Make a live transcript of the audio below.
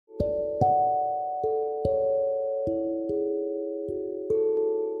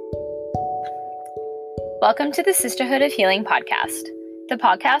Welcome to the Sisterhood of Healing podcast, the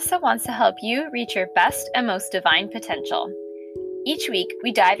podcast that wants to help you reach your best and most divine potential. Each week,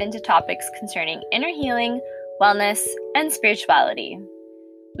 we dive into topics concerning inner healing, wellness, and spirituality.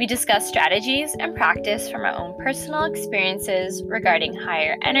 We discuss strategies and practice from our own personal experiences regarding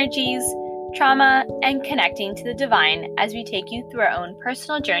higher energies, trauma, and connecting to the divine as we take you through our own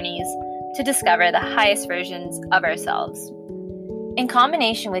personal journeys to discover the highest versions of ourselves. In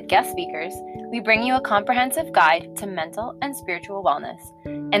combination with guest speakers, we bring you a comprehensive guide to mental and spiritual wellness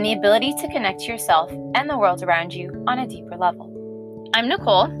and the ability to connect to yourself and the world around you on a deeper level. I'm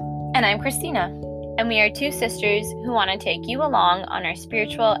Nicole, and I'm Christina, and we are two sisters who want to take you along on our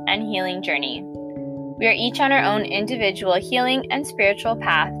spiritual and healing journey. We are each on our own individual healing and spiritual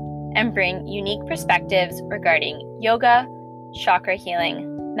path and bring unique perspectives regarding yoga, chakra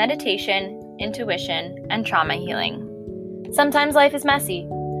healing, meditation, intuition, and trauma healing. Sometimes life is messy,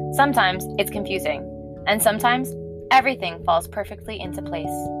 sometimes it's confusing, and sometimes everything falls perfectly into place.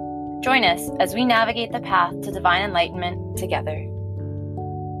 Join us as we navigate the path to divine enlightenment together.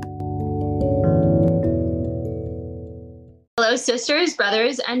 Hello, sisters,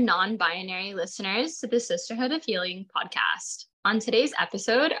 brothers, and non-binary listeners to the Sisterhood of Healing podcast. On today's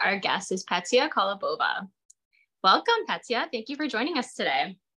episode, our guest is Petia Kolibova. Welcome, Petia. Thank you for joining us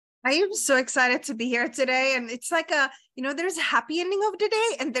today. I am so excited to be here today. And it's like there's a happy ending of the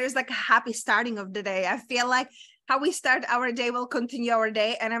day and there's like a happy starting of the day. I feel like how we start our day will continue our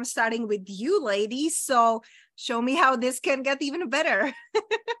day. And I'm starting with you ladies. So show me how this can get even better.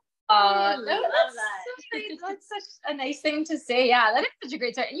 That's such a nice thing to say. Yeah, that is such a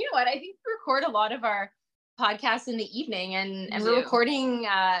great start. And you know what? I think we record a lot of our podcasts in the evening and we're recording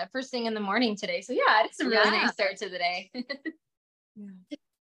first thing in the morning today. So yeah, it's a really nice start to the day.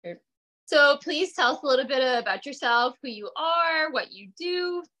 So please tell us a little bit about yourself, who you are, what you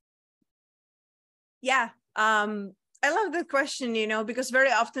do. Yeah. I love that question, because very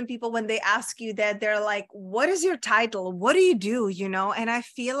often people, when they ask you that, they're like, what is your title? What do you do? And I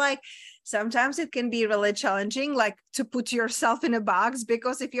feel like sometimes it can be really challenging, like to put yourself in a box,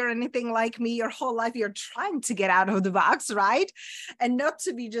 because if you're anything like me, your whole life, you're trying to get out of the box, right? And not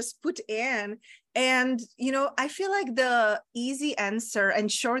to be just put in. And, I feel like the easy answer and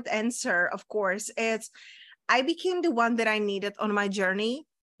short answer, of course, is I became the one that I needed on my journey,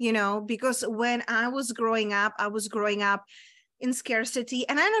 because when I was growing up in scarcity,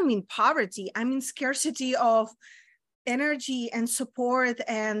 and I don't mean poverty, I mean scarcity of energy and support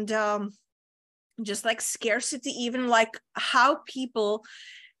and just like scarcity, even like how people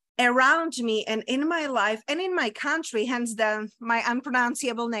around me and in my life and in my country, hence my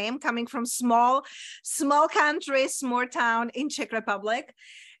unpronounceable name, coming from small country, small town in Czech Republic.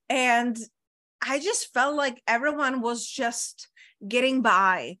 And I just felt like everyone was just getting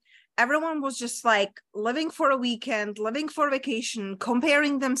by. Everyone was just like living for a weekend, living for vacation,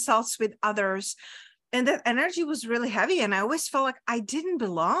 comparing themselves with others. And that energy was really heavy. And I always felt like I didn't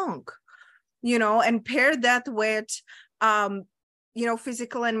belong, and paired that with,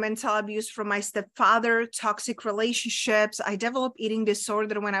 physical and mental abuse from my stepfather, toxic relationships. I developed eating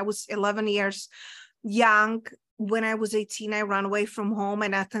disorder when I was 11 years young. When I was 18, I ran away from home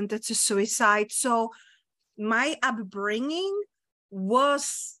and attempted to suicide. So my upbringing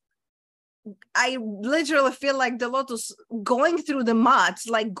was, I literally feel like the lotus going through the mud,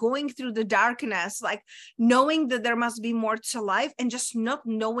 like going through the darkness, like knowing that there must be more to life and just not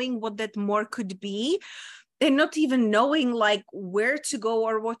knowing what that more could be. And not even knowing like where to go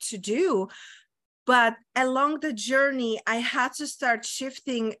or what to do. But along the journey, I had to start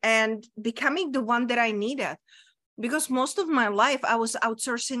shifting and becoming the one that I needed. Because most of my life, I was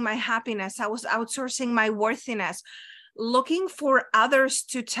outsourcing my happiness. I was outsourcing my worthiness, looking for others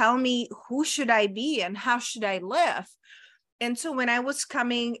to tell me who should I be and how should I live. And so when I was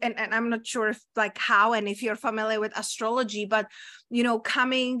coming, and I'm not sure if like how, and if you're familiar with astrology, but,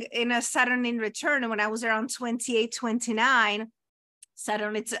 coming in a Saturn in return, when I was around 28, 29,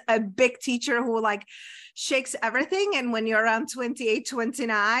 Saturn, it's a big teacher who like shakes everything. And when you're around 28,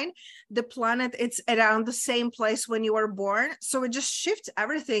 29, the planet, it's around the same place when you were born. So it just shifts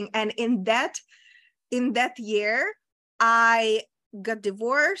everything. And in that year, I got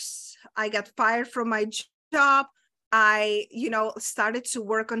divorced. I got fired from my job. I, started to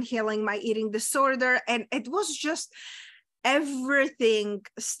work on healing my eating disorder. And it was just everything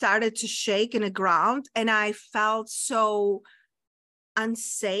started to shake in the ground. And I felt so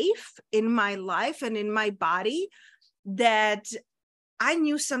unsafe in my life and in my body that I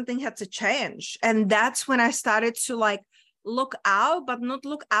knew something had to change. And that's when I started to like look out, but not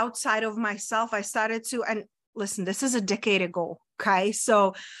look outside of myself. I started to, and listen, this is a decade ago. Okay.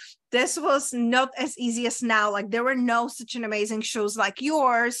 So this was not as easy as now. Like there were no such an amazing shows like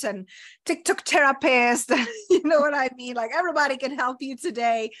yours and TikTok therapist. You know what I mean? Like everybody can help you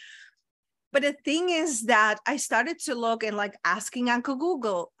today. But the thing is that I started to look and like asking Uncle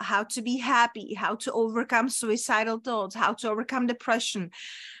Google how to be happy, how to overcome suicidal thoughts, how to overcome depression,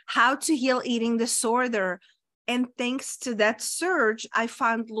 how to heal eating disorder. And thanks to that search, I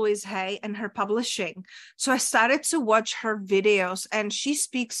found Louise Hay and her publishing. So I started to watch her videos, and she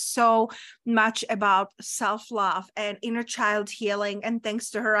speaks so much about self-love and inner child healing. And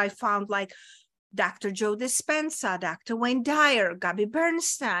thanks to her, I found like Dr. Joe Dispenza, Dr. Wayne Dyer, Gabby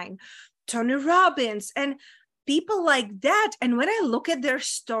Bernstein, Tony Robbins, and people like that. And when I look at their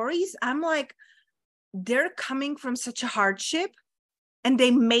stories, I'm like, they're coming from such a hardship and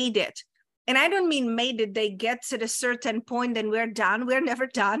they made it. And I don't mean made it, they get to a certain point and we're done. We're never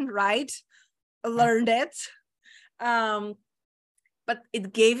done, right? Learned it. But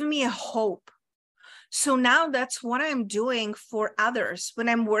it gave me a hope. So now that's what I'm doing for others. When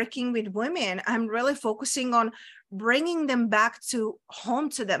I'm working with women, I'm really focusing on bringing them back to home,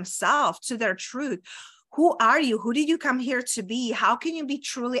 to themselves, to their truth. Who are you? Who did you come here to be? How can you be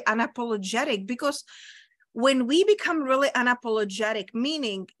truly unapologetic? Because when we become really unapologetic,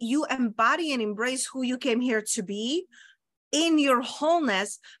 meaning you embody and embrace who you came here to be in your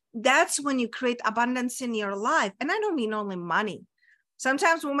wholeness, that's when you create abundance in your life. And I don't mean only money.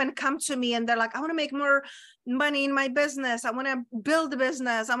 Sometimes women come to me and they're like, I want to make more money in my business. I want to build a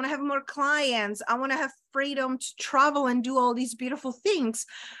business. I want to have more clients. I want to have freedom to travel and do all these beautiful things.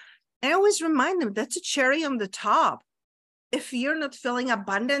 I always remind them that's a cherry on the top. If you're not feeling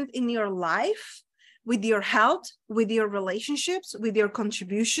abundant in your life, with your health, with your relationships, with your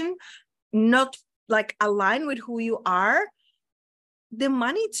contribution, not like aligned with who you are, the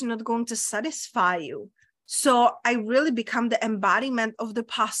money is not going to satisfy you. So I really become the embodiment of the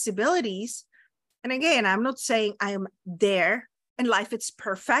possibilities. And again, I'm not saying I am there and life is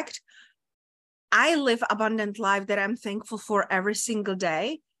perfect. I live abundant life that I'm thankful for every single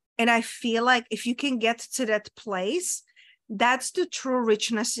day. And I feel like if you can get to that place, that's the true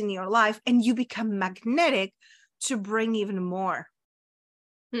richness in your life, and you become magnetic to bring even more.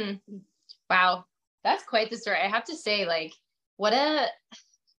 Wow. That's quite the story. I have to say, like,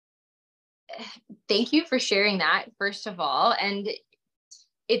 thank you for sharing that, first of all. And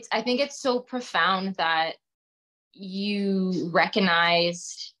I think it's so profound that you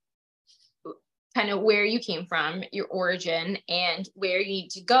recognized kind of where you came from, your origin, and where you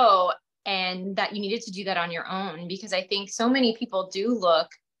need to go, and that you needed to do that on your own. Because I think so many people do look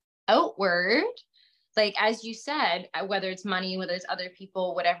outward, like, as you said, whether it's money, whether it's other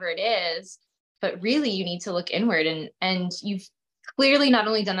people, whatever it is, but really you need to look inward. And you've clearly not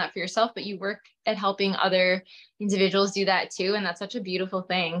only done that for yourself, but you work at helping other individuals do that too. And that's such a beautiful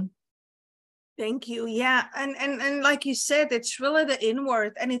thing. Thank you. Yeah. And like you said, it's really the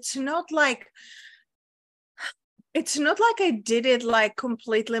inward, and it's not like I did it like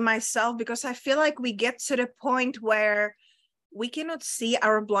completely myself, because I feel like we get to the point where we cannot see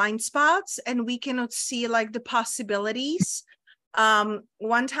our blind spots and we cannot see like the possibilities.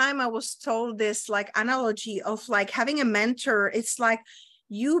 One time I was told this like analogy of like having a mentor. It's like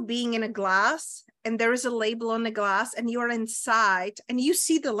you being in a glass and there is a label on the glass and you're inside and you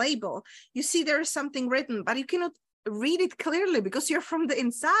see the label. You see there is something written, but you cannot read it clearly because you're from the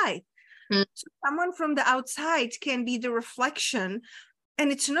inside. So someone from the outside can be the reflection.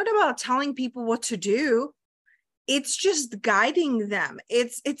 And it's not about telling people what to do. It's just guiding them.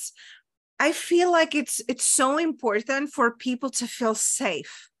 I feel like it's so important for people to feel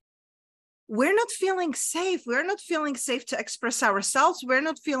safe. We're not feeling safe. We're not feeling safe to express ourselves. We're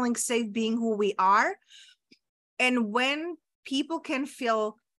not feeling safe being who we are. And when people can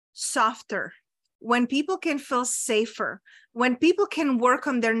feel softer, when people can feel safer, when people can work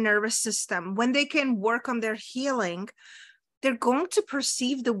on their nervous system, when they can work on their healing, they're going to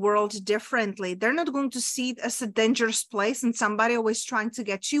perceive the world differently. They're not going to see it as a dangerous place and somebody always trying to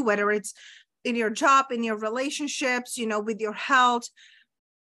get you, whether it's in your job, in your relationships, with your health.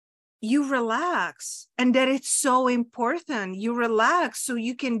 You relax, and that it's so important. You relax so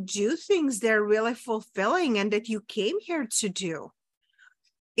you can do things that are really fulfilling and that you came here to do.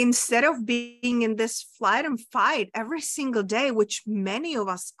 Instead of being in this flight and fight every single day, which many of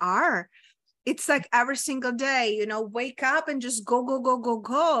us are. It's like every single day, wake up and just go, go, go, go,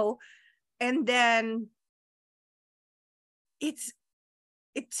 go. And then it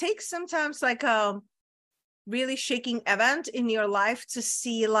takes sometimes like a really shaking event in your life to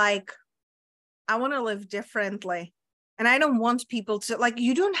see like, I want to live differently. And I don't want people to, like,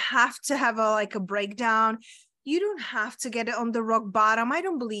 you don't have to have a breakdown. you don't have to get on the rock bottom. I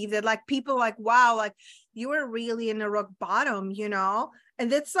don't believe that. Like people like, wow, like you were really in a rock bottom, you know?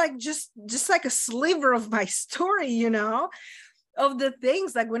 And that's like just like a sliver of my story, you know, of the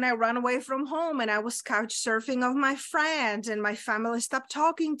things like when I ran away from home and I was couch surfing of my friends and my family stopped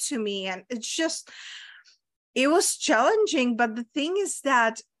talking to me. And it was challenging. But the thing is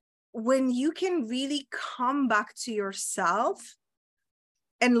that when you can really come back to yourself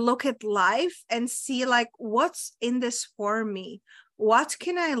and look at life and see like, what's in this for me? What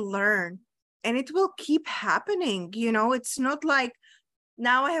can I learn? And it will keep happening. You know, it's not like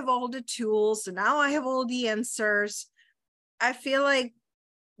now I have all the tools and now I have all the answers. I feel like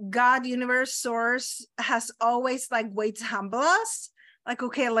God, universe, source has always like way to humble us. Like,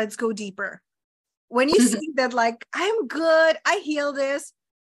 okay, let's go deeper. When you see that, like, I'm good, I heal this,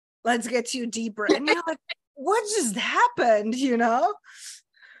 let's get you deeper. And you're like, what just happened, you know?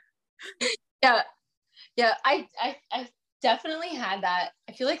 Yeah, I definitely had that.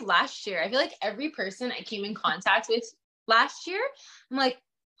 I feel like last year, I feel like every person I came in contact with last year, I'm like,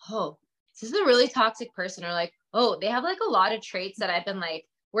 oh, this is a really toxic person, or like, oh, they have like a lot of traits that I've been like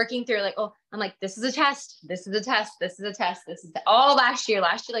working through. Like, oh, I'm like, this is a test, this is a test, this is a test, this is all last year,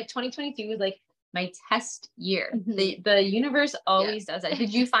 like 2022 was like my test year. The universe always does that.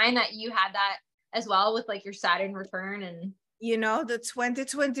 Did you find that you had that as well with like your Saturn return? And you know, the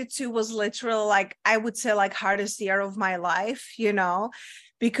 2022 was literally like, I would say like hardest year of my life, you know,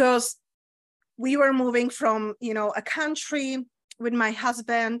 because we were moving from, you know, a country with my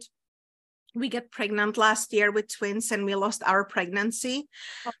husband. We got pregnant last year with twins and we lost our pregnancy.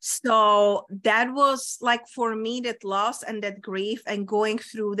 So that was like, for me, that loss and that grief and going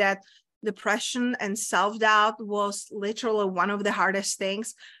through that depression and self-doubt was literally one of the hardest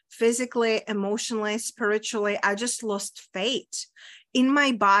things. Physically, emotionally, spiritually, I just lost faith in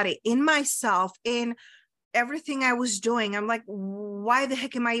my body, in myself, in everything I was doing. I'm like, why the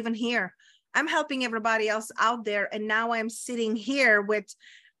heck am I even here? I'm helping everybody else out there. And now I'm sitting here with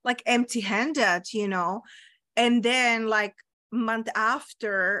like empty-handed, you know? And then like month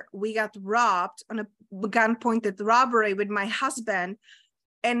after, we got robbed on a gun-pointed robbery with my husband,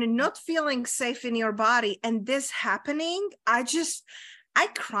 and not feeling safe in your body. And this happening, I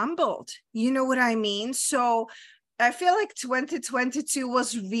crumbled, you know what I mean? So I feel like 2022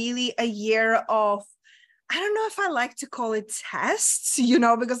 was really a year of, I don't know if I like to call it tests, you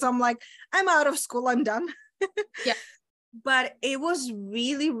know, because I'm like, I'm out of school, I'm done. Yeah. But it was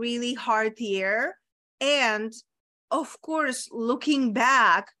really, really hard year. And of course, looking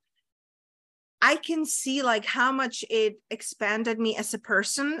back, I can see like how much it expanded me as a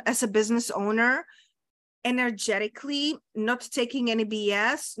person, as a business owner, energetically, not taking any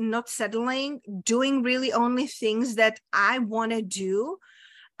BS, not settling, doing really only things that I want to do,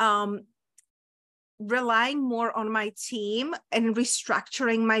 relying more on my team and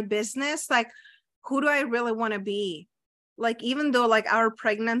restructuring my business. Like, who do I really want to be? Like, even though like our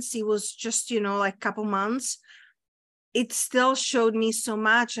pregnancy was just, you know, like a couple months, it still showed me so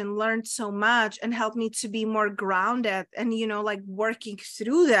much and learned so much and helped me to be more grounded. And, you know, like working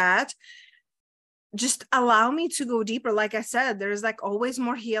through that, just allow me to go deeper. Like I said, there's like always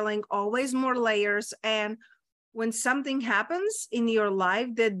more healing, always more layers. And when something happens in your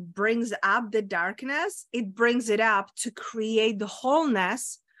life that brings up the darkness, it brings it up to create the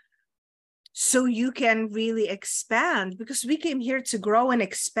wholeness so you can really expand, because we came here to grow and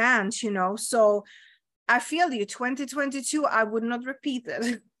expand, you know? So I feel you, 2022, I would not repeat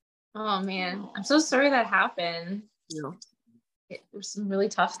it. oh man, I'm so sorry that happened. Yeah. It was some really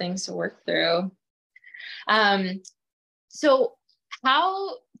tough things to work through. So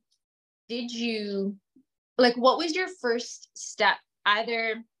how did you, like, what was your first step?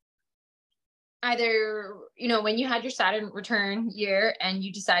 Either, you know, when you had your Saturn return year and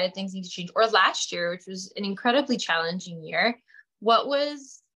you decided things need to change, or last year, which was an incredibly challenging year, what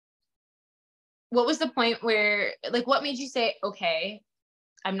was the point where, like, what made you say, okay,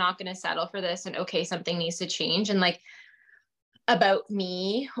 I'm not going to settle for this, and okay, something needs to change, and like about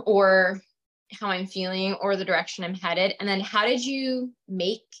me or how I'm feeling or the direction I'm headed? And then how did you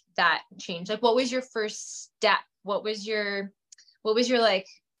make that change? Like, what was your first step? What was your like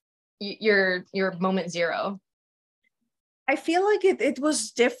your moment zero? I feel like it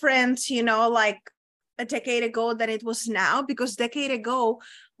was different, you know, like a decade ago than it was now, because decade ago,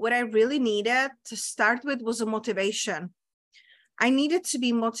 what I really needed to start with was a motivation. I needed to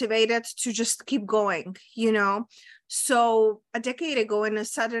be motivated to just keep going, you know? So a decade ago, in a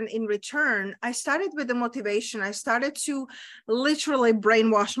sudden in return, I started with the motivation. I started to literally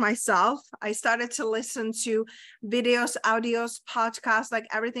brainwash myself. I started to listen to videos, audios, podcasts, like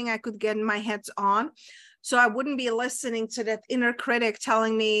everything I could get my heads on, So I wouldn't be listening to that inner critic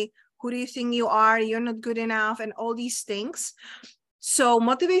telling me, who do you think you are? You're not good enough, and all these things. So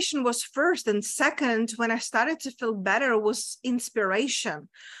motivation was first. And second, when I started to feel better, was inspiration.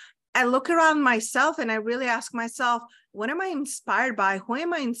 I look around myself and I really ask myself, what am I inspired by? Who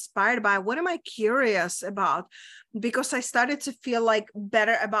am I inspired by? What am I curious about? Because I started to feel like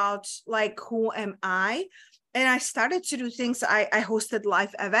better about like, who am I? And I started to do things. I hosted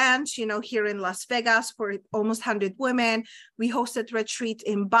live events, here in Las Vegas for almost 100 women. We hosted retreat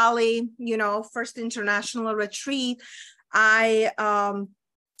in Bali, first international retreat. I,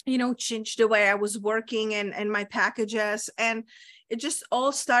 changed the way I was working and my packages. And it just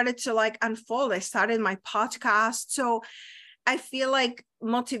all started to like unfold. I started my podcast. So I feel like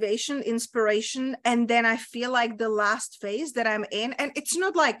motivation, inspiration, and then I feel like the last phase that I'm in, and it's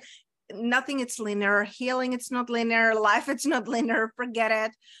not like nothing, it's linear. Healing, it's not linear. Life, it's not linear. Forget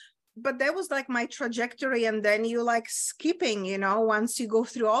it. But that was like my trajectory. And then you like skipping, once you go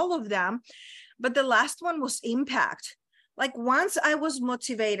through all of them. But the last one was impact. Like once I was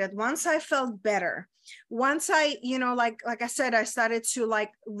motivated, once I felt better, once I, like I said, I started to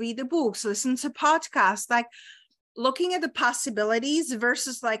like read the books, listen to podcasts, like looking at the possibilities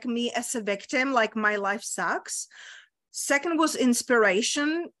versus like me as a victim, like my life sucks. Second was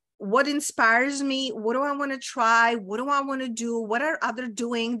inspiration. What inspires me? What do I want to try? What do I want to do? What are others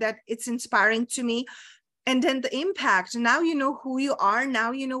doing that it's inspiring to me? And then the impact. Now you know who you are.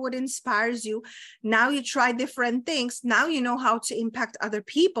 Now you know what inspires you. Now you try different things. Now you know how to impact other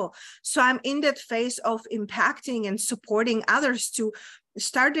people. So I'm in that phase of impacting and supporting others to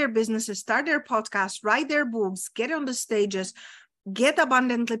start their businesses, start their podcasts, write their books, get on the stages, get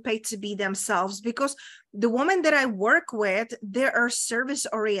abundantly paid to be themselves. Because the women that I work with, they are service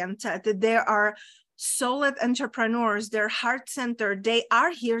oriented. They are solid entrepreneurs. They're heart-centered. They are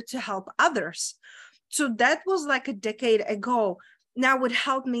here to help others. So that was like a decade ago. Now what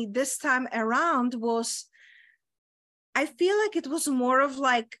helped me this time around was, I feel like it was more of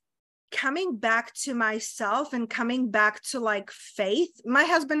like coming back to myself and coming back to like faith. My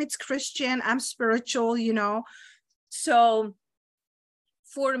husband is Christian, I'm spiritual, So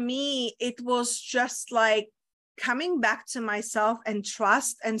for me, it was just like coming back to myself and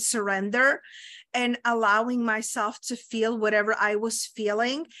trust and surrender and allowing myself to feel whatever I was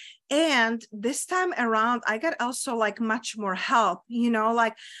feeling. And this time around, I got also like much more help,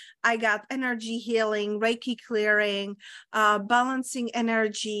 like I got energy healing, Reiki clearing, balancing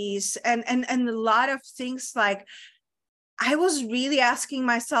energies, and a lot of things. Like I was really asking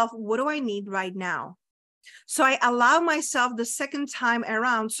myself, what do I need right now? So I allow myself the second time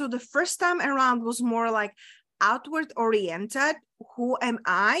around. So the first time around was more like outward oriented. Who am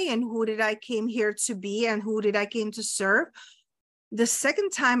I and who did I came here to be and who did I came to serve? The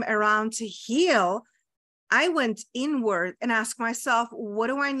second time around to heal, I went inward and asked myself, what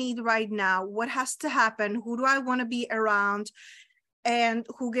do I need right now? What has to happen? Who do I want to be around? And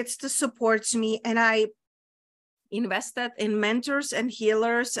who gets to support me? And I invested in mentors and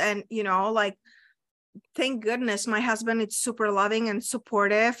healers. And, like, thank goodness my husband is super loving and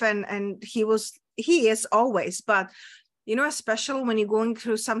supportive. And he is always, but especially when you're going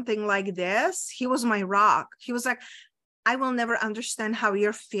through something like this, he was my rock. He was like, I will never understand how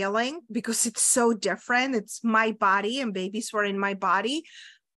you're feeling because it's so different. It's my body and babies were in my body.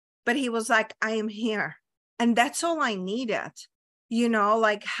 But he was like, I am here. And that's all I needed,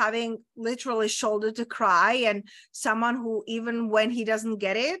 like having literally shoulder to cry and someone who, even when he doesn't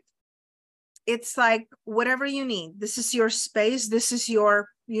get it, it's like, whatever you need, this is your space. This is your,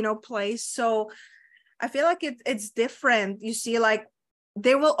 place. So I feel like it's different. You see, like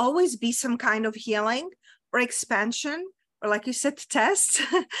there will always be some kind of healing or expansion, or like you said, test.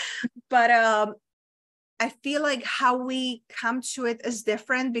 But I feel like how we come to it is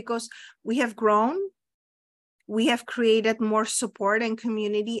different because we have grown. We have created more support and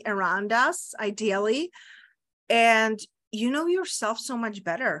community around us, ideally. And you know yourself so much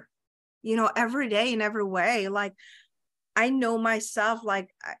better, every day in every way. Like I know myself,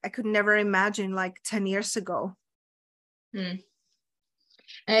 like I could never imagine like 10 years ago. And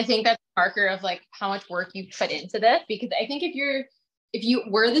I think that's a marker of like how much work you put into this, because I think if you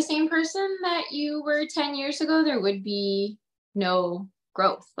were the same person that you were 10 years ago, there would be no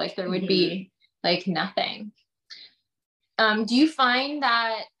growth. Like there would be like nothing. Do you find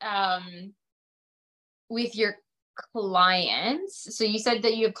that with your clients, so you said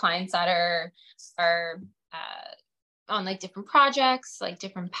that you have clients that are on like different projects, like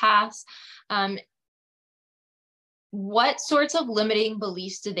different paths, what sorts of limiting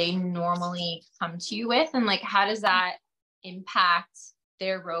beliefs do they normally come to you with? And like, how does that impact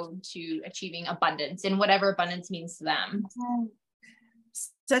their road to achieving abundance and whatever abundance means to them?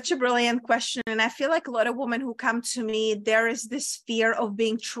 Such a brilliant question. And I feel like a lot of women who come to me, there is this fear of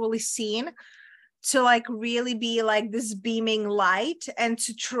being truly seen, to like really be like this beaming light and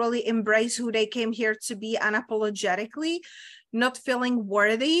to truly embrace who they came here to be unapologetically, not feeling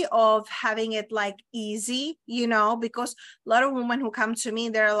worthy of having it like easy, you know, because a lot of women who come to me,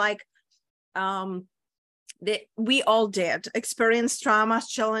 they're like, we all did experience traumas,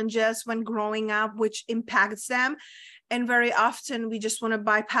 challenges when growing up, which impacts them. And very often we just want to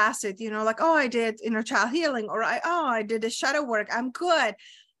bypass it, you know, like, oh, I did inner child healing, or I did a shadow work, I'm good.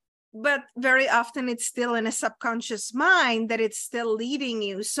 But very often it's still in a subconscious mind that it's still leading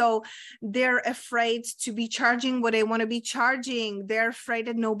you. So they're afraid to be charging what they want to be charging. They're afraid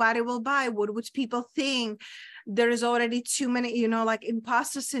that nobody will buy. What would people think? There's already too many, you know, like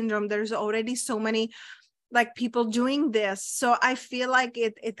imposter syndrome. There's already so many like people doing this. So I feel like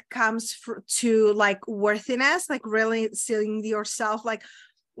it comes to like worthiness, like really seeing yourself like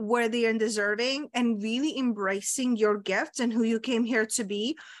worthy and deserving, and really embracing your gifts and who you came here to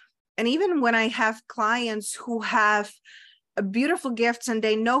be. And even when I have clients who have beautiful gifts and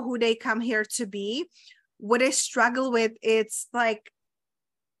they know who they come here to be, what I struggle with, it's like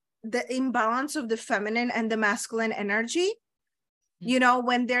the imbalance of the feminine and the masculine energy. You know,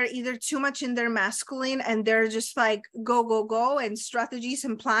 when they're either too much in their masculine and they're just like go and strategies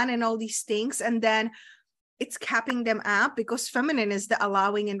and plan and all these things, and then it's capping them up because feminine is the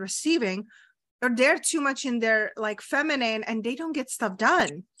allowing and receiving, or they're too much in their like feminine and they don't get stuff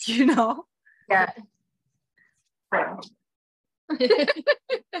done, you know? Yeah.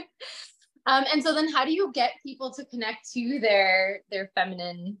 And so then how do you get people to connect to their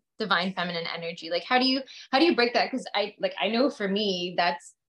feminine, divine feminine energy? Like, how do you break that? Because I know for me,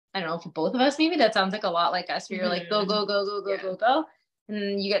 that's, I don't know, for both of us, maybe that sounds like a lot like us, where you're like, go. And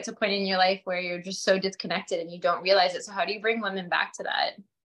then you get to a point in your life where you're just so disconnected and you don't realize it. So how do you bring women back to that?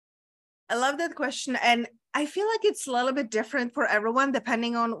 I love that question. And I feel like it's a little bit different for everyone,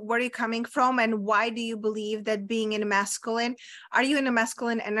 depending on where you're coming from and why do you believe that being in a masculine, are you in a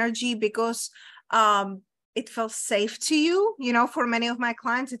masculine energy because it feels safe to you? You know, for many of my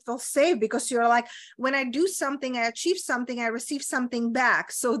clients, it feels safe because you're like, when I do something, I achieve something, I receive something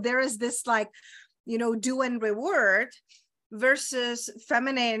back. So there is this like, you know, do and reward, versus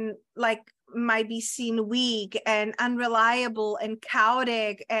feminine, like might be seen weak and unreliable and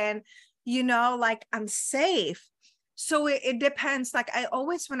chaotic and, you know, like unsafe. So it depends. Like I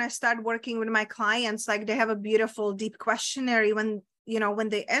always, when I start working with my clients, like they have a beautiful deep questionnaire, when, you know, when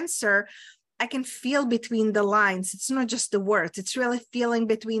they answer, I can feel between the lines. It's not just the words, it's really feeling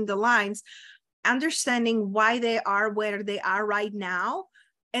between the lines, understanding why they are where they are right now.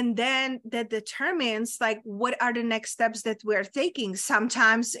 And then that determines like, what are the next steps that we're taking?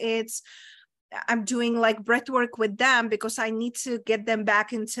 Sometimes it's, I'm doing like breath work with them because I need to get them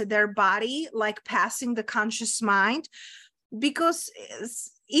back into their body, like passing the conscious mind. Because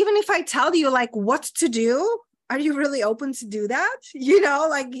even if I tell you like what to do, are you really open to do that? You know,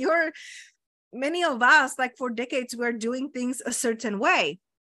 like many of us, like for decades, we're doing things a certain way.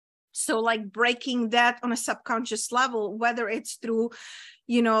 So like breaking that on a subconscious level, whether it's through,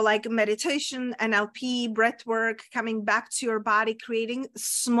 you know, like meditation, NLP, breath work, coming back to your body, creating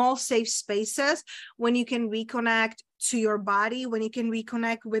small safe spaces when you can reconnect to your body, when you can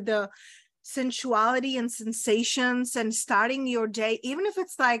reconnect with the sensuality and sensations, and starting your day, even if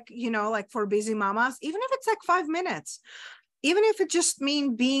it's like, you know, like for busy mamas, even if it's like 5 minutes, even if it just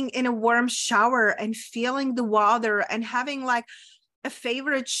means being in a warm shower and feeling the water and having like a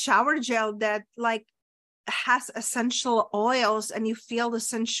favorite shower gel that like has essential oils and you feel the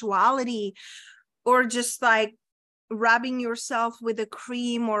sensuality, or just like rubbing yourself with a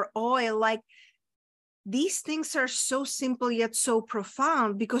cream or oil. Like these things are so simple yet so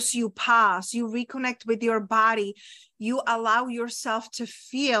profound, because you pause, you reconnect with your body, you allow yourself to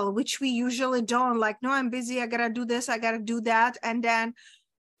feel, which we usually don't. Like, no, I'm busy, I gotta do this, I gotta do that, and then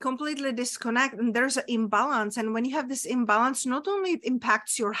completely disconnect, and there's an imbalance. And when you have this imbalance, not only it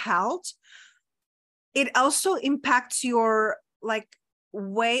impacts your health, it also impacts your like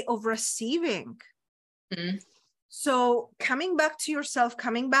way of receiving. Mm-hmm. So coming back to yourself,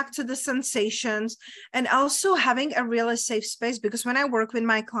 coming back to the sensations, and also having a really safe space, because when I work with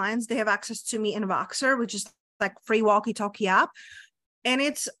my clients, they have access to me in Voxer, which is like free walkie-talkie app. And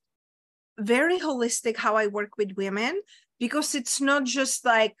it's very holistic how I work with women, because it's not just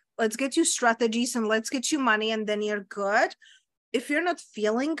like, let's get you strategies and let's get you money and then you're good. If you're not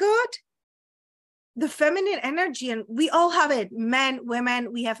feeling good, the feminine energy, and we all have it, men,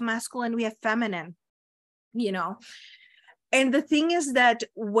 women, we have masculine, we have feminine, you know, And the thing is that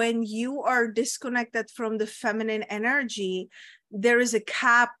when you are disconnected from the feminine energy, there is a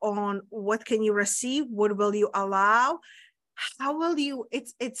cap on what can you receive, what will you allow, how will you,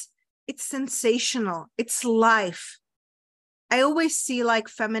 it's sensational, it's life. I always see like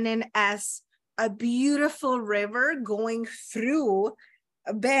feminine as a beautiful river going through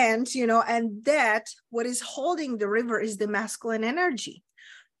a bend, you know, and that what is holding the river is the masculine energy.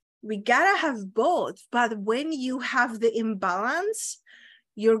 We gotta have both, but when you have the imbalance,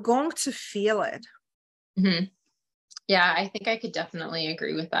 you're going to feel it. Mm-hmm. Yeah, I think I could definitely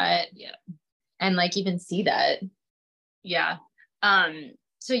agree with that. Yeah. And like even see that. Yeah.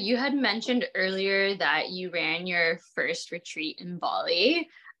 So you had mentioned earlier that you ran your first retreat in Bali.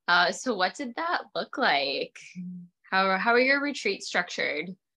 So what did that look like? How are your retreats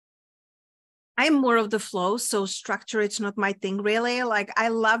structured? I'm more of the flow, so structure, it's not my thing really. Like I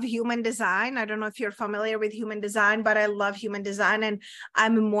love human design. I don't know if you're familiar with human design, but I love human design, and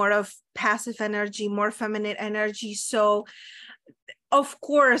I'm more of passive energy, more feminine energy. So of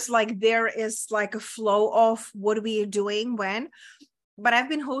course, like there is like a flow of what we are doing when, but I've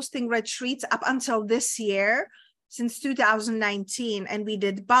been hosting retreats up until this year, since 2019. And we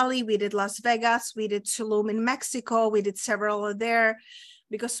did Bali, we did Las Vegas, we did Tulum in Mexico, we did several there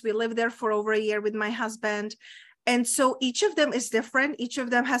because we lived there for over a year with my husband. And so each of them is different. Each of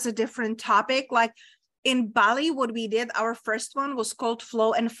them has a different topic. Like in Bali, what we did, our first one was called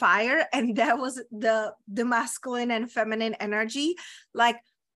Flow and Fire. And that was the masculine and feminine energy, like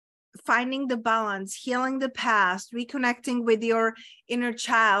finding the balance, healing the past, reconnecting with your inner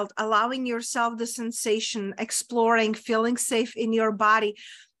child, allowing yourself the sensation, exploring, feeling safe in your body,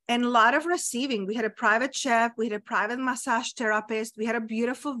 and a lot of receiving. We had a private chef, we had a private massage therapist, we had a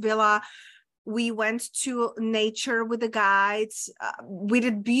beautiful villa. We went to nature with the guides. We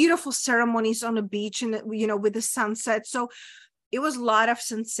did beautiful ceremonies on the beach and, you know, with the sunset. So it was a lot of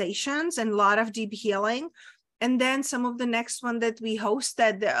sensations and a lot of deep healing. And then some of the next one that we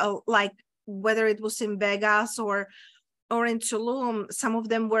hosted, like whether it was in Vegas or in Tulum, some of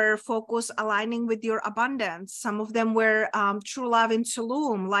them were focused aligning with your abundance. Some of them were true love in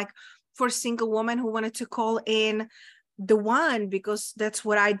Tulum, like for single women who wanted to call in the one, because that's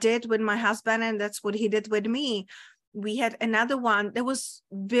what I did with my husband and that's what he did with me. We had another one that was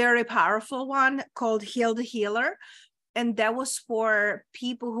very powerful one called Heal the Healer. And that was for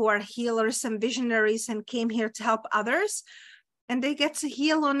people who are healers and visionaries and came here to help others. And they get to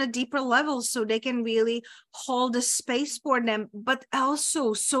heal on a deeper level so they can really hold a space for them, but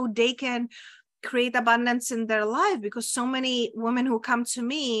also so they can create abundance in their life. Because so many women who come to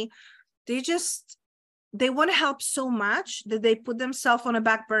me, they want to help so much that they put themselves on a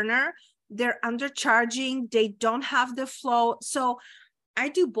back burner. They're undercharging. They don't have the flow. So I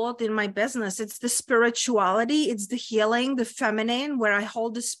do both in my business. It's the spirituality, it's the healing, the feminine, where I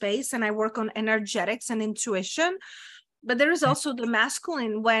hold the space and I work on energetics and intuition. But there is also the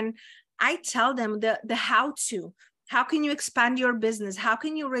masculine, when I tell them the how to. How can you expand your business? How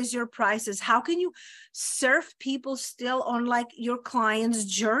can you raise your prices? How can you serve people still on like your client's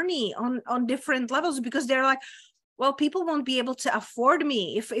journey on different levels? Because they're like, well, people won't be able to afford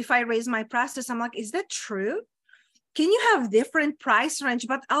me if I raise my prices. I'm like, is that true? Can you have different price range?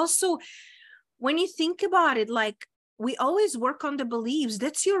 But also when you think about it, like we always work on the beliefs.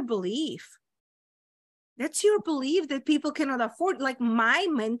 That's your belief. That's your belief that people cannot afford. Like my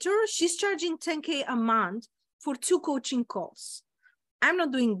mentor, she's charging 10K a month for 2 coaching calls. I'm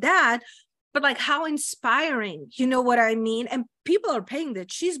not doing that, but like how inspiring, you know what I mean? And people are paying that.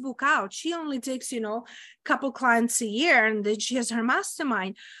 She's booked out. She only takes, you know, a couple clients a year, and then she has her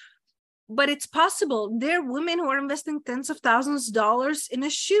mastermind. But it's possible. There are women who are investing tens of thousands of dollars in a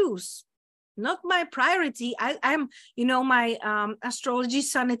shoes. Not my priority. I'm, you know, my astrology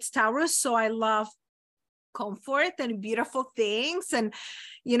sun, it's Taurus. So I love comfort and beautiful things. And,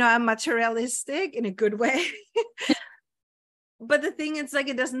 you know, I'm materialistic in a good way. But the thing is, like,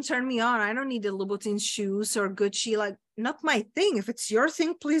 it doesn't turn me on. I don't need the Louboutin shoes or Gucci. Like, not my thing. If it's your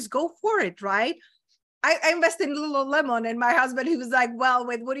thing, please go for it, right? I invest in Lululemon, and my husband, he was like, well,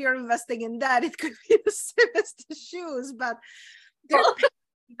 wait, what are you investing in that? It could be the same as the shoes, but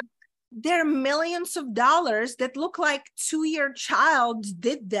they're millions of dollars that look like 2-year child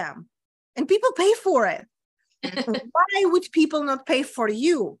did them, and people pay for it. Why would people not pay for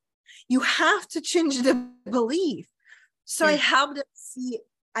you? You have to change the belief. So I help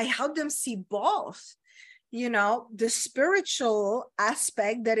them see both. You know, the spiritual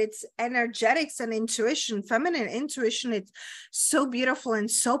aspect, that it's energetics and intuition, feminine intuition, it's so beautiful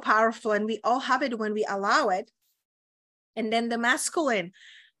and so powerful, and we all have it when we allow it. And then the masculine,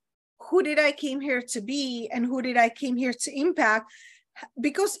 who did I came here to be and who did I came here to impact?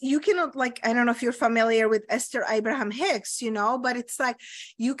 Because you cannot, like, I don't know if you're familiar with Esther Abraham Hicks, but it's like,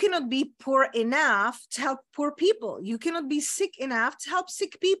 you cannot be poor enough to help poor people. You cannot be sick enough to help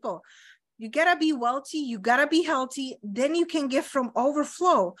sick people. You gotta be wealthy, you gotta be healthy, then you can give from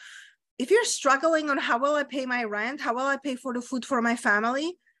overflow. If you're struggling on how will I pay my rent, how will I pay for the food for my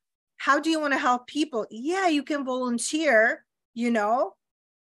family, how do you want to help people? Yeah, you can volunteer,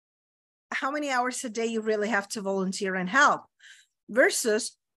 how many hours a day you really have to volunteer and help,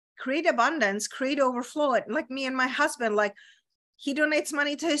 versus create abundance, create overflow. Like me and my husband, like, he donates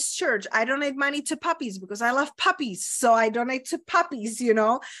money to his church. I donate money to puppies because I love puppies. So I donate to puppies,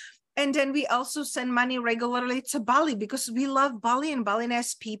 And then we also send money regularly to Bali because we love Bali and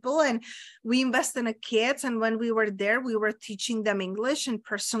Balinese people, and we invest in the kids. And when we were there, we were teaching them English and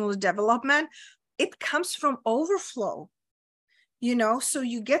personal development. It comes from overflow, so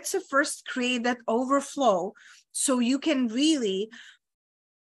you get to first create that overflow so you can really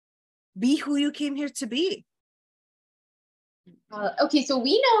be who you came here to be. Okay, so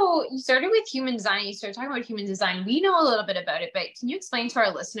we know you started with human design. You started talking about human design. We know a little bit about it, but can you explain to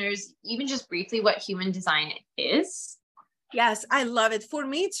our listeners, even just briefly, what human design is? Yes, I love it. For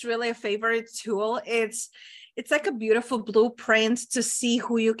me, it's really a favorite tool. It's like a beautiful blueprint to see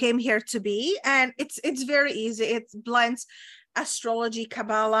who you came here to be, and it's very easy. It blends astrology,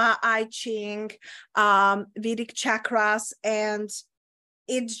 Kabbalah, I Ching, Vedic chakras, and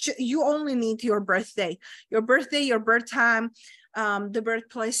you only need your birthday, your birth time, the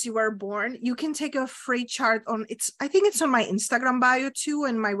birthplace you were born. You can take a free chart on I think it's on my Instagram bio too,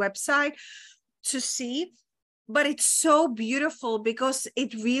 and my website to see. But it's so beautiful because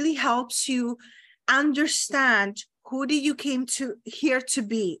it really helps you understand who did you came to here to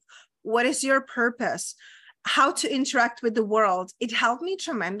be, what is your purpose, how to interact with the world. It helped me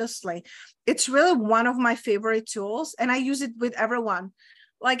tremendously. It's really one of my favorite tools, and I use it with everyone.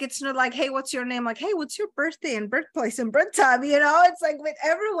 Like, it's not like, hey, what's your name? Like, hey, what's your birthday and birthplace and birth time? It's like with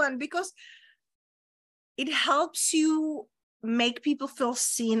everyone, because it helps you make people feel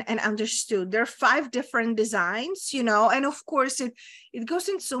seen and understood. There are 5 different designs, and of course it goes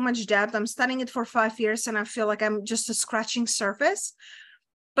in so much depth. I'm studying it for 5 years and I feel like I'm just scratching surface.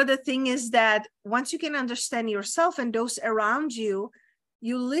 But the thing is that once you can understand yourself and those around you,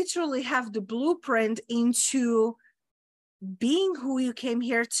 you literally have the blueprint into being who you came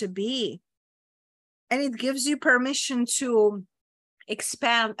here to be. And it gives you permission to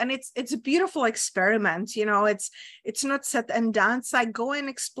expand. And it's a beautiful experiment. It's not set and done. It's like, go and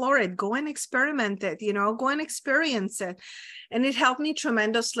explore it, go and experiment it, go and experience it. And it helped me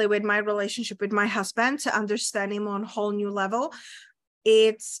tremendously with my relationship with my husband to understand him on a whole new level.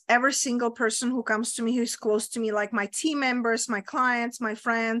 It's every single person who comes to me, who's close to me, like my team members, my clients, my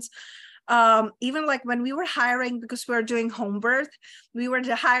friends. Even like when we were hiring, because we were doing home birth, we were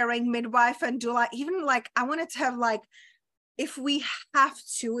hiring midwife and doula. Even like, I wanted to have like, if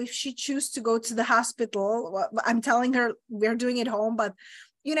she choose to go to the hospital, I'm telling her we're doing it home, but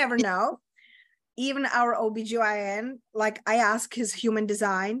you never know. Even our OBGYN, like, I ask his human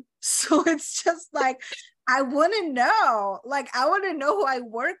design. So it's just like, I want to know who I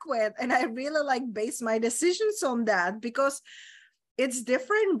work with. And I really like base my decisions on that, because it's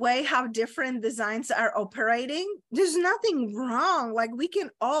different way how different designs are operating. There's nothing wrong. Like, we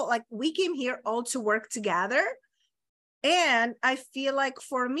came here all to work together. And I feel like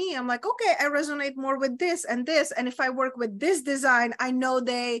for me, I'm like, okay, I resonate more with this and this. And if I work with this design, I know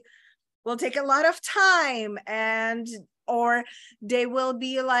they will take a lot of time, or they will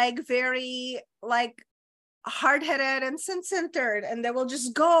be like very like hard-headed and sin-centered, and they will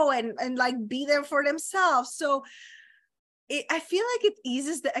just go and like be there for themselves. So I feel like it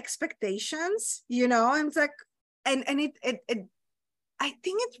eases the expectations, and it's like, and it I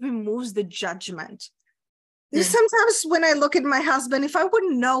think it removes the judgment. Sometimes when I look at my husband, if I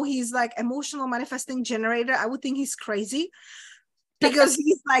wouldn't know he's like emotional manifesting generator, I would think he's crazy, because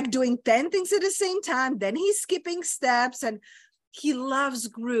he's like doing 10 things at the same time. Then he's skipping steps, and he loves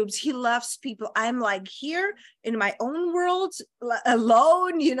groups. He loves people. I'm like here in my own world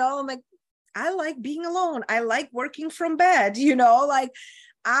alone, I'm like, I like being alone. I like working from bed, like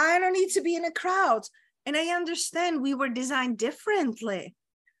I don't need to be in a crowd. And I understand we were designed differently.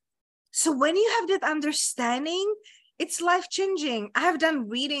 So when you have that understanding, it's life-changing. I have done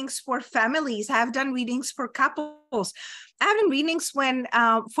readings for families. I have done readings for couples. I have done readings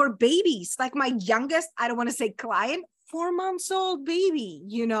for babies, like my youngest, I don't want to say client, 4-month-old baby,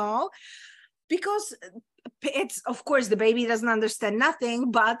 because it's, of course, the baby doesn't understand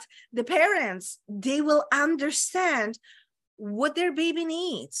nothing, but the parents, they will understand what their baby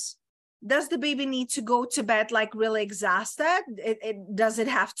needs. Does the baby need to go to bed like really exhausted? Does it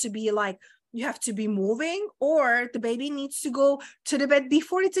have to be like you have to be moving, or the baby needs to go to the bed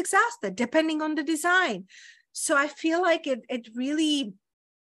before it's exhausted, depending on the design. So I feel like it really,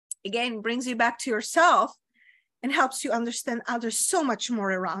 again, brings you back to yourself and helps you understand others so much more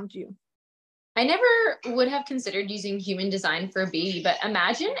around you. I never would have considered using human design for a baby, but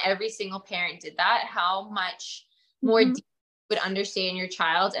imagine every single parent did that, how much more Mm-hmm. deep you would understand your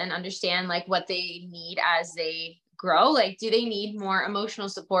child and understand like what they need as they grow. Like, do they need more emotional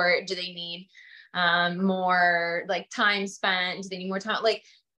support? Do they need more like time spent? Do they need more time? Like,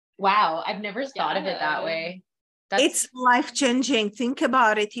 wow, I've never thought of it that way. It's life-changing. Think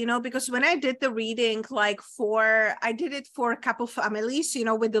about it, because when I did the reading, I did it for a couple of families,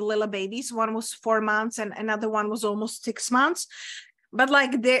 with the little babies. One was 4 months and another one was almost 6 months. But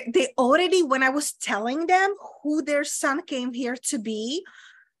like they already, when I was telling them who their son came here to be,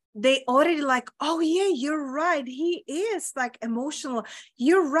 they already like, oh yeah, you're right. He is like emotional.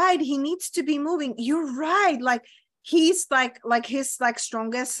 You're right. He needs to be moving. You're right. Like he's like his like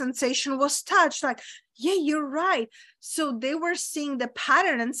strongest sensation was touch. Like, yeah, you're right. So they were seeing the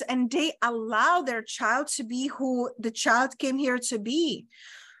patterns and they allow their child to be who the child came here to be.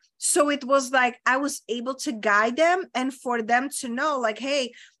 So it was like I was able to guide them and for them to know like,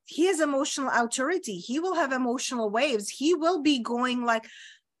 hey, he has emotional authority. He will have emotional waves. He will be going like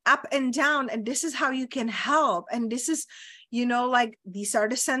up and down, and this is how you can help. And this is, like these are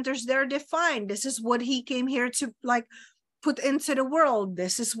the centers they're defined. This is what he came here to like put into the world.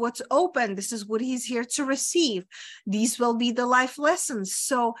 This is what's open. This is what he's here to receive. These will be the life lessons.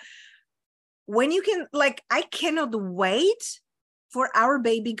 So when you can, like, I cannot wait for our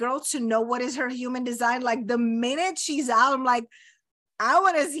baby girl to know what is her human design. Like the minute she's out, I'm like, I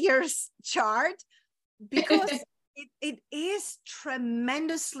want to see her chart, because it is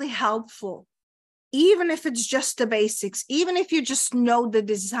tremendously helpful. Even if it's just the basics, even if you just know the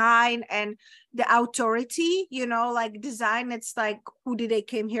design and the authority, like design, it's like, who did they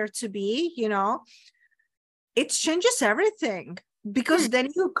came here to be, it changes everything, because then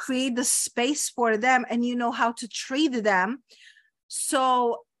you create the space for them and you know how to treat them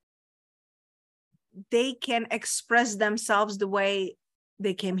so they can express themselves the way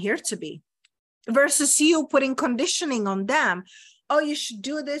they came here to be, versus you putting conditioning on them. Oh, you should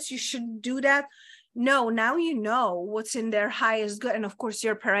do this, you should do that. No, now you know what's in their highest good. And of course,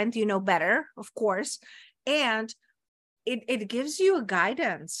 your parent, better, of course. And it gives you a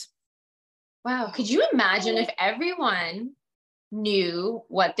guidance. Wow. Could you imagine if everyone knew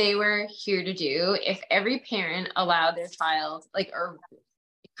what they were here to do, if every parent allowed their child, or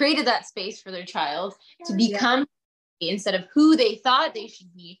created that space for their child to become instead of who they thought they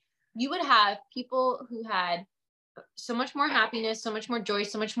should be, you would have people who had so much more happiness, so much more joy,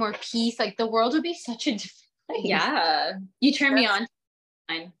 so much more peace. Like the world would be such a different place. Yeah. You turned me on.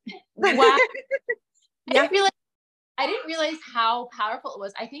 Wow. Yeah. I didn't realize how powerful it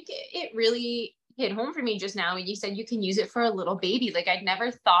was. I think it really hit home for me just now when you said you can use it for a little baby. Like I'd never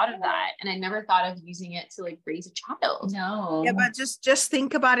thought of that. And I never thought of using it to like raise a child. No. Yeah, but just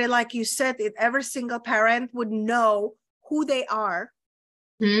think about it. Like you said, if every single parent would know who they are,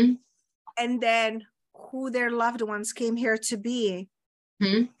 mm-hmm. and then who their loved ones came here to be,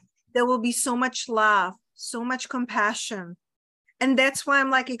 mm-hmm. there will be so much love, so much compassion. And that's why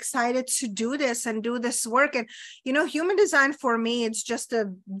I'm like excited to do this and do this work. And, human design for me, it's just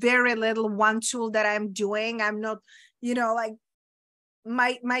a very little one tool that I'm doing. I'm not, like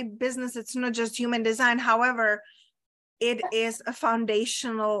my business, it's not just human design. However, it is a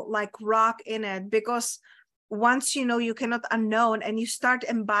foundational like rock in it, because once you cannot unknown, and you start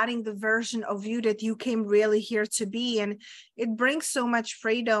embodying the version of you that you came really here to be, and it brings so much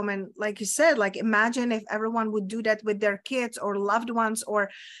freedom. And like you said, like imagine if everyone would do that with their kids or loved ones or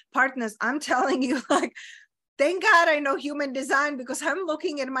partners. I'm telling you, like, thank God I know human design, because I'm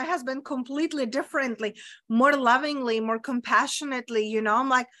looking at my husband completely differently, more lovingly, more compassionately. I'm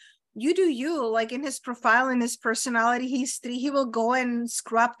like, you do you. Like in his profile, in his personality, he's 3. He will go and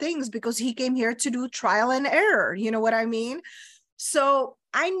scrub things because he came here to do trial and error. You know what I mean? So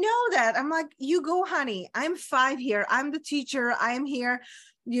I know that. I'm like, you go, honey. I'm 5 here. I'm the teacher. I am here,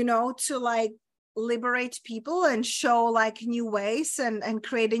 to like liberate people and show like new ways and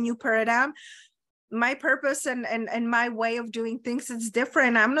create a new paradigm. My purpose and my way of doing things is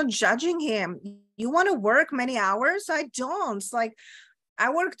different. I'm not judging him. You want to work many hours? I don't. It's like, I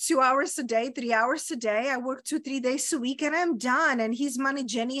work 2 hours a day, 3 hours a day. I work 2-3 days a week and I'm done. And he's money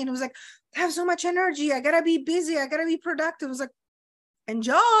Jenny. And he was like, I have so much energy. I got to be busy. I got to be productive. I was like,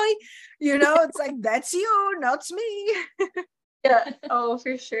 enjoy, it's like, that's you, not me. Yeah. Oh,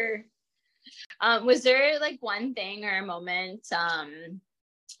 for sure. Was there like one thing or a moment,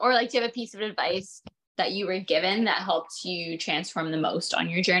 or like do you have a piece of advice that you were given that helped you transform the most on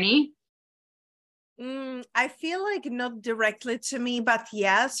your journey? I feel like not directly to me, but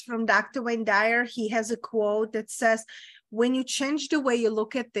yes, from Dr. Wayne Dyer, he has a quote that says, when you change the way you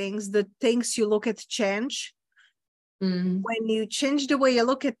look at things, the things you look at change. When you change the way you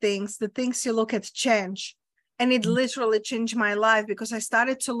look at things, the things you look at change. And it literally changed my life because I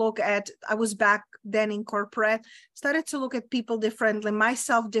started to look at, I was back then in corporate, started to look at people differently,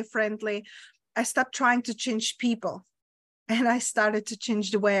 myself differently. I stopped trying to change people. And I started to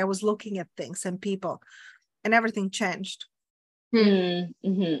change the way I was looking at things and people, and everything changed.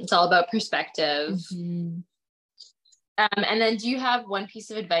 It's all about perspective. And then do you have one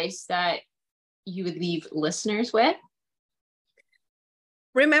piece of advice that you would leave listeners with?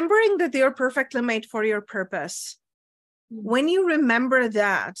 Remembering that you're perfectly made for your purpose. When you remember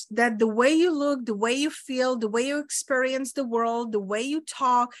that the way you look, the way you feel, the way you experience the world, the way you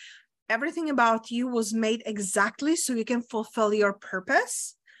talk, everything about you was made exactly so you can fulfill your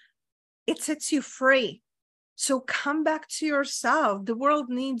purpose, it sets you free. So come back to yourself. The world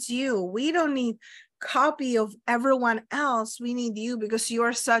needs you. We don't need a copy of everyone else. We need you because you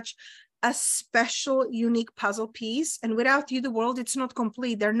are such a special, unique puzzle piece. And without you, the world, it's not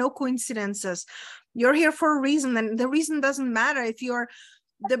complete. There are no coincidences. You're here for a reason. And the reason doesn't matter if you're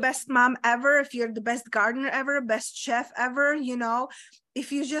the best mom ever, if you're the best gardener ever, best chef ever, if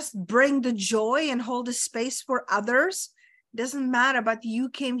you just bring the joy and hold the space for others, doesn't matter, but you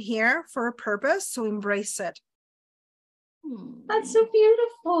came here for a purpose, so embrace it. That's so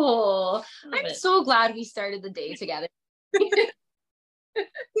beautiful. I'm so glad we started the day together. Thank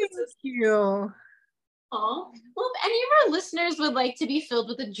you. Oh, well, if any of our listeners would like to be filled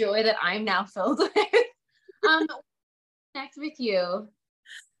with the joy that I'm now filled with, connect with you.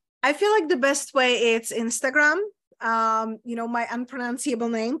 I feel like the best way is Instagram. My unpronounceable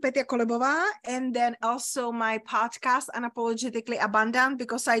name, Petia Kolibova, and then also my podcast, Unapologetically Abundant,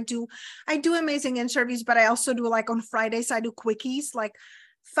 because I do amazing interviews, but I also do, like, on Fridays, I do quickies, like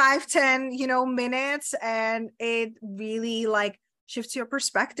 5-10, minutes, and it really like shifts your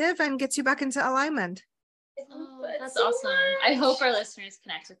perspective and gets you back into alignment. Oh, that's so awesome. I hope our listeners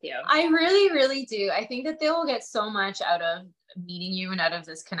connect with you. I really, really do. I think that they will get so much out of meeting you and out of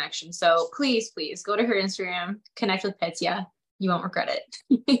this connection. So please go to her Instagram, connect with Petia. You won't regret it.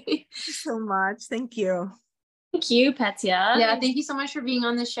 Thank you so much. Thank you. Thank you, Petia. Yeah, thank you so much for being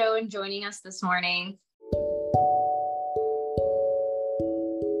on the show and joining us this morning.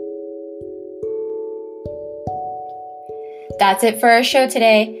 That's it for our show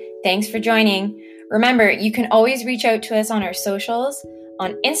today. Thanks for joining. Remember, you can always reach out to us on our socials,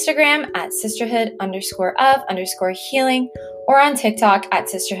 on Instagram at sisterhood_of_healing, or on TikTok at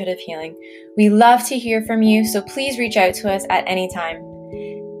Sisterhood of Healing. We love to hear from you, so please reach out to us at any time.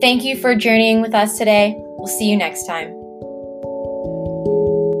 Thank you for journeying with us today. We'll see you next time.